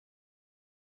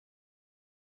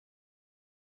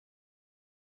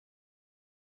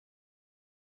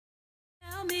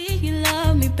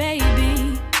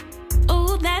baby.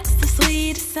 Ooh, that's the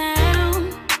sweetest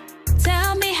sound.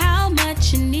 Tell me how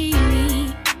much you need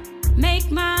me.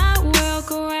 Make my world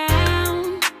go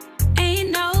round.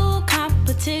 Ain't no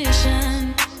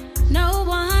competition. No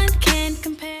one can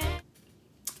compare.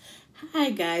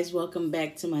 Hi guys, welcome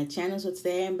back to my channel. So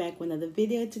today I'm back with another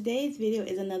video. Today's video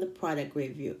is another product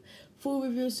review, food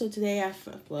review. So today I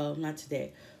found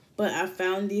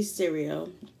this cereal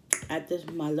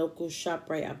at my local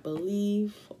ShopRite, I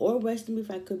believe, or Western,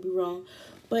 if I could be wrong.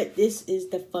 But this is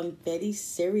the Funfetti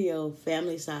cereal,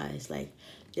 family size. Like,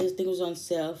 this thing was on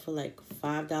sale for like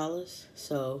 $5,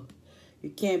 so you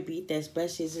can't beat that.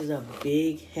 Especially this is a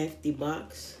big hefty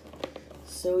box.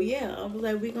 So yeah, I was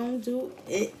like, we're gonna do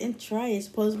it and try it. It's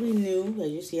supposed to be new,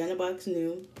 as you see on the box,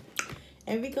 new,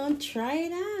 and we're gonna try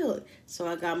it out. So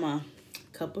I got my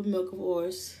cup of milk, of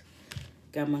course,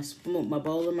 got my spoon, my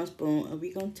bowl and my spoon, and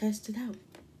we're gonna test it out.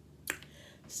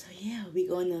 So yeah, we're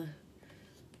gonna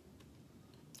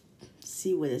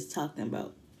see what it's talking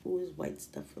about. Ooh, there's white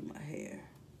stuff in my hair.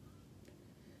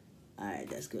 Alright,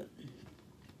 that's good.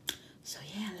 So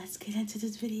yeah, let's get into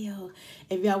this video.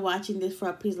 If y'all watching this,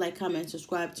 please like, comment,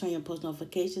 subscribe, turn your post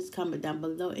notifications, comment down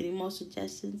below any more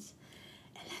suggestions,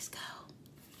 and let's go.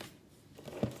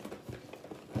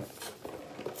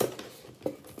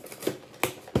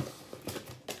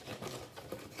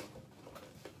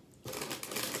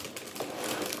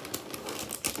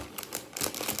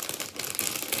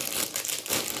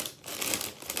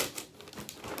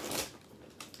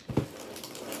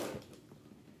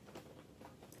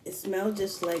 It smells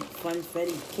just like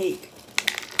Funfetti cake.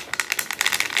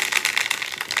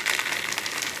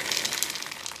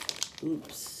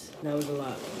 Oops, that was a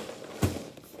lot.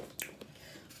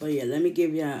 But yeah, let me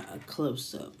give you a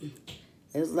close-up.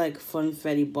 It's like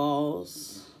Funfetti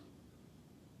balls.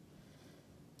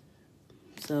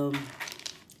 So,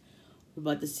 we're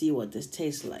about to see what this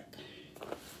tastes like.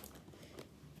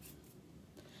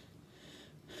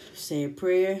 Say a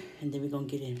prayer, and then we're going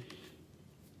to get in.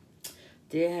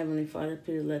 Dear Heavenly Father,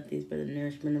 please let these be the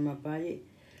nourishment of my body.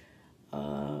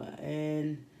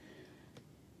 And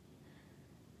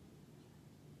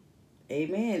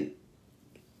amen.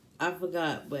 I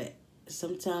forgot, but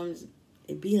sometimes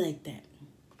it be like that.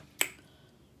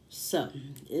 So,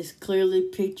 it's clearly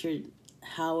pictured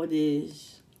how it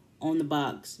is on the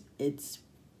box. It's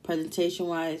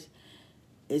presentation-wise,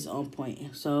 it's on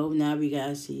point. So, now we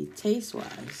gotta see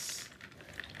taste-wise.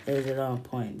 Is it on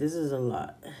point? This is a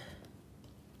lot.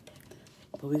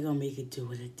 But we're going to make it do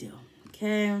what it do.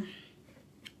 Okay?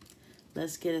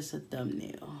 Let's get us a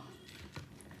thumbnail.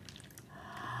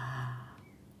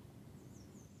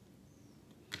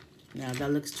 Now,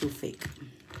 that looks too fake.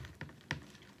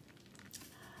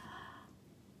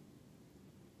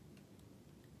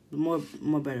 More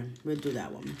better. We'll do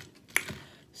that one.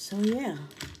 So, yeah.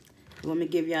 You want me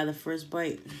to give y'all the first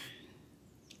bite?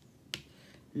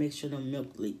 Make sure the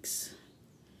milk leaks.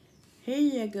 Here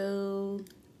you go.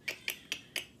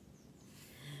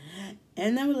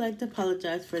 And I would like to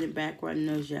apologize for the background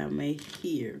noise y'all may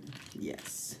hear.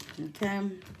 Yes. Okay.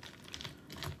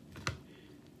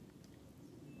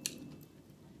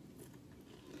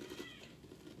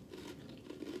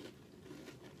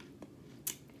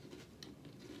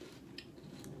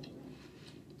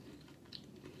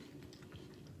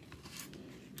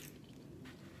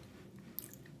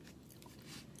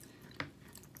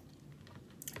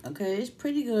 Okay, it's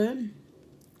pretty good.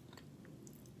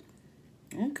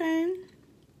 Okay.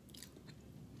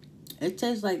 It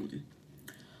tastes like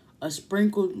a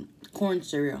sprinkled corn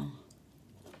cereal.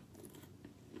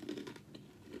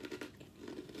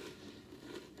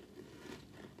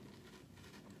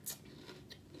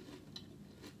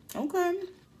 Okay.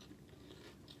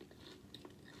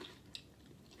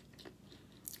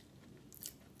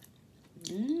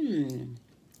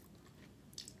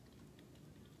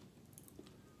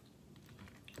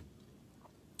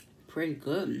 Pretty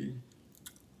good.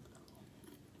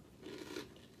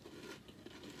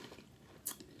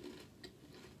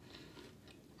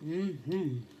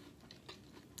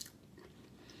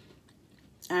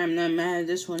 I'm not mad at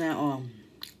this one at all.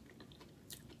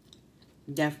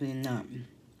 Definitely not.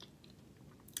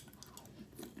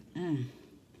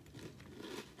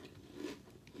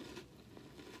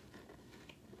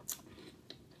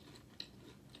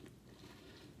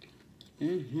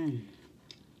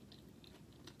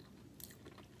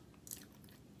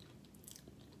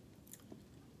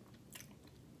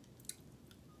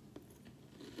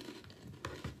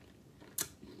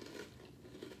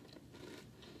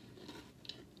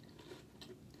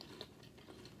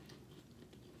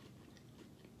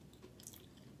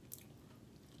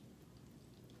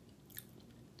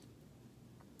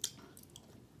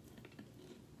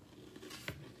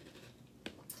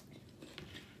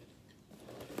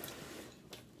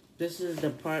 This is the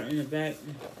part in the back.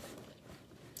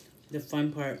 The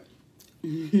fun part.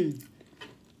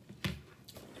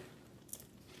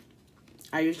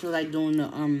 I used to like doing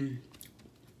the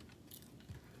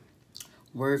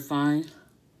word find.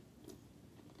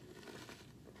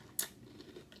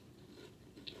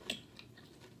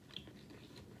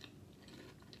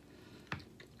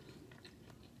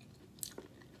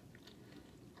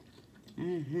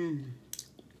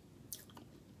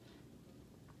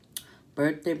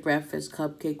 Birthday breakfast,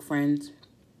 cupcake friends,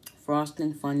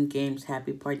 frosting, fun games,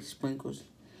 happy party, sprinkles.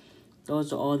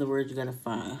 Those are all the words you gotta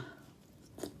find.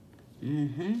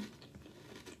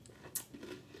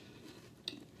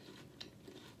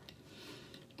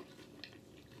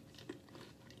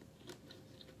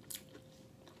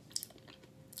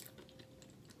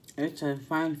 It says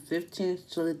find 15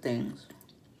 silly things.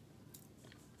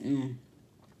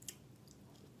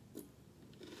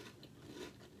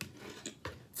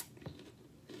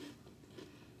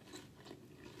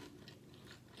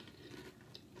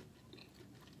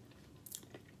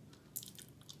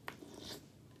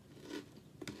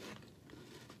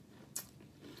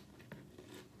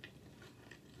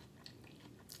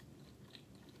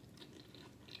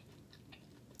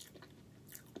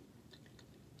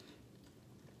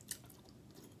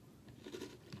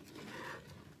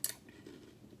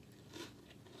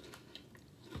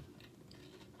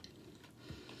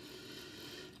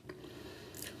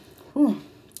 Whew.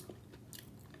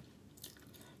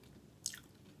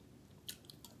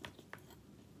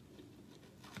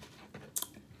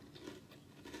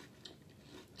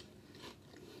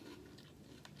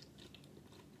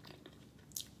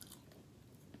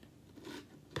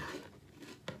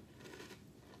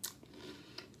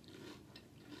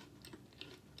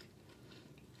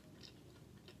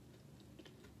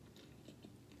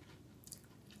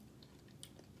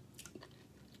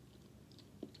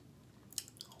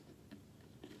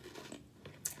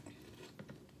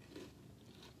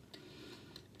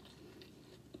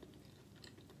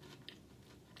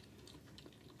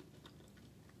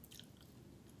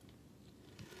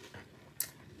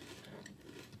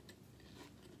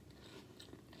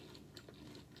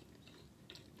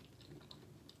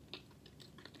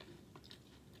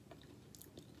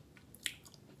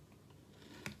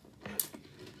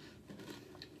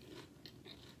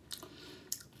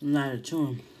 Not a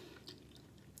tune.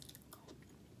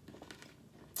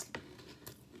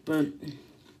 But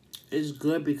it's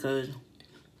good because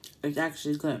it's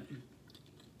actually good.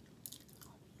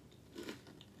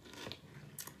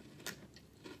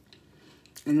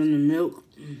 And then the milk,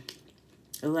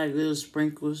 it's like little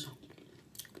sprinkles.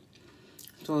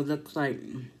 So it looks like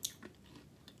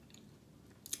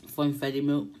Funfetti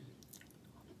milk.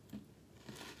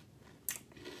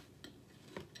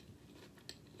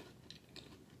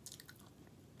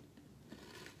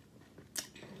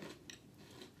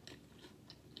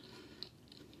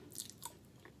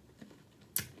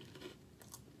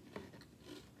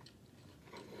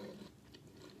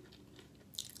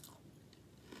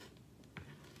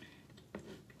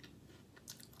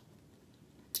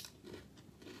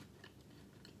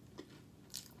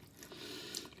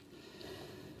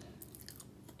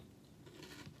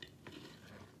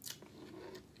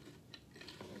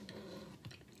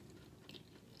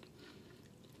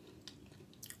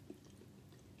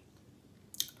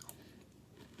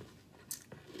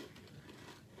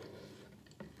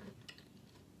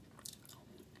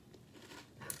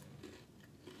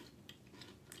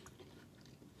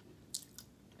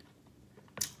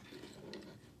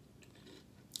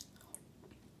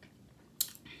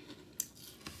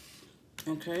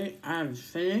 Okay, I've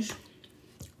finished.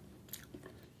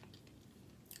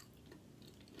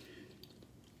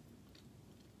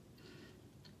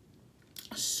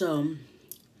 So,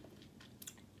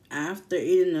 after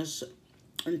eating this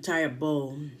entire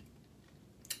bowl,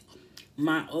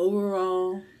 my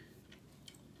overall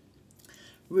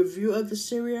review of the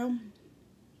cereal,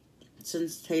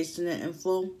 since tasting it in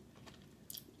full,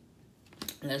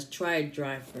 let's try it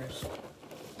dry first.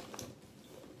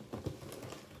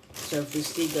 So if we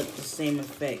still get the same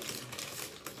effect.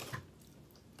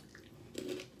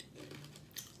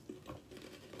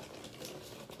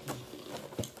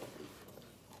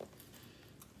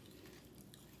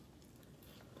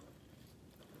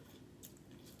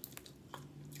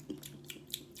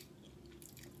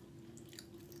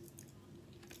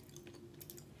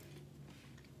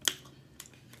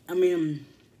 I mean,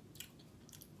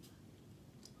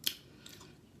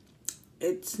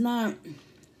 it's not...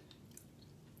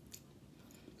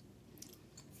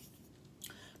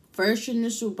 First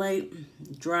initial bite,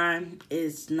 dry,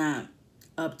 it's not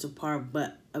up to par,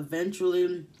 but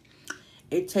eventually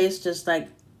it tastes just like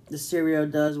the cereal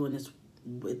does when it's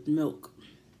with milk,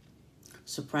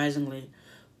 surprisingly.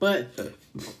 But,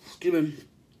 excuse me,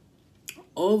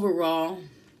 overall,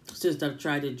 since I've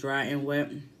tried it dry and wet,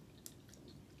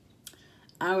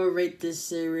 I would rate this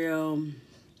cereal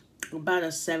about a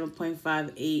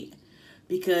 7.58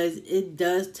 because it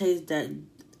does taste that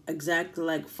exactly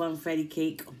like Funfetti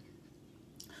cake.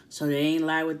 So they ain't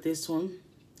lie with this one.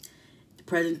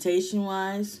 Presentation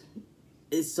wise,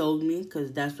 it sold me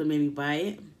because that's what made me buy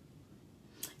it.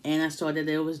 And I saw that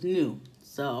it was new.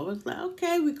 So I was like,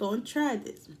 okay, we're going to try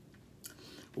this.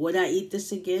 Would I eat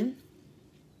this again?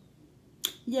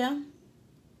 Yeah.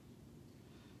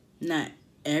 Not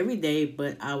every day,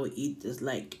 but I would eat this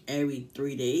like every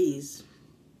 3 days.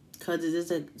 Because it is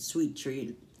a sweet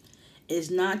treat. It's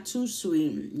not too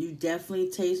sweet. You definitely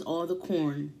taste all the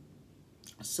corn.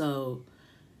 So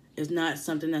it's not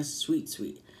something that's sweet.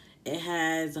 It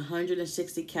has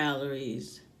 160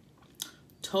 calories.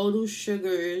 Total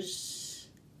sugars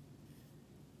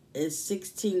is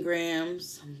 16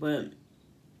 grams, but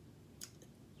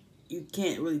you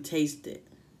can't really taste it.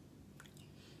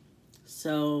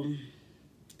 So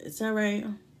it's alright.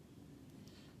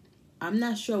 I'm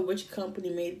not sure which company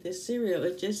made this cereal.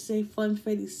 It just say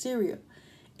Funfetti cereal.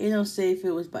 It don't say if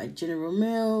it was by General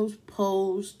Mills,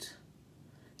 Post,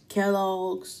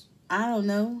 Kellogg's. I don't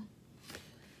know.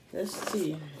 Let's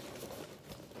see.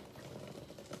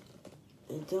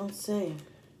 It don't say.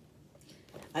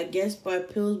 I guess by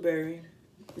Pillsbury.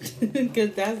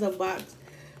 Because that's a box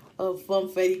of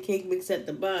Funfetti cake mix at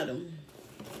the bottom.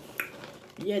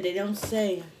 Yeah, they don't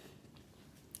say.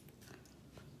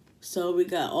 So we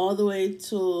got all the way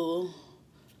till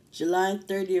July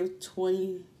 30th,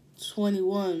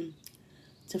 2021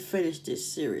 to finish this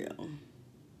cereal.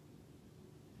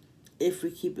 If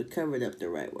we keep it covered up the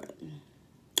right way.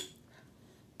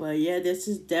 But yeah, this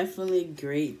is definitely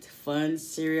great, fun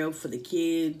cereal for the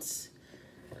kids.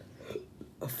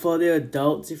 For the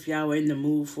adults, if y'all were in the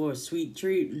mood for a sweet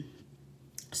treat.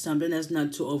 Something that's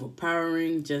not too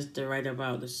overpowering, just the right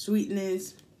amount of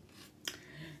sweetness.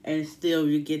 And still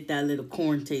you get that little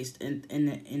corn taste in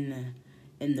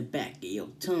the back of your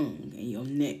tongue and your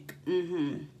neck.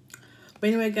 But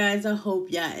anyway, guys, I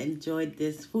hope y'all enjoyed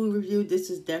this food review.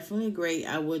 This is definitely great.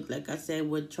 I would, like I said,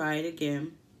 would try it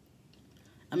again.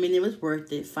 I mean, it was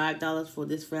worth it. $5 for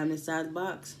this family size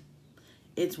box.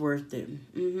 It's worth it.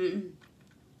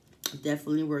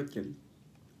 Definitely worth it.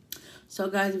 So,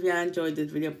 guys, if y'all enjoyed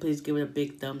this video, please give it a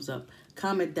big thumbs up.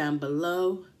 Comment down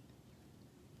below.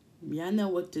 Y'all know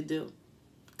what to do.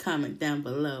 Comment down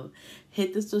below.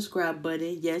 Hit the subscribe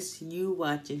button. Yes, you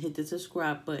watching. Hit the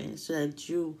subscribe button so that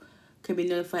you can be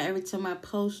notified every time I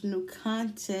post new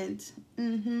content.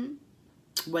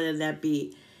 Whether that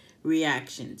be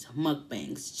reactions,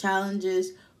 mukbangs,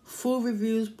 challenges, food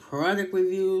reviews, product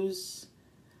reviews.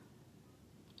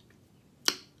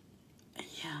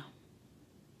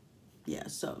 Yeah,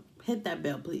 so hit that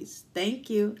bell, please. Thank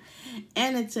you.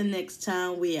 And until next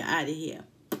time, we are out of here.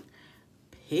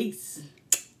 Peace.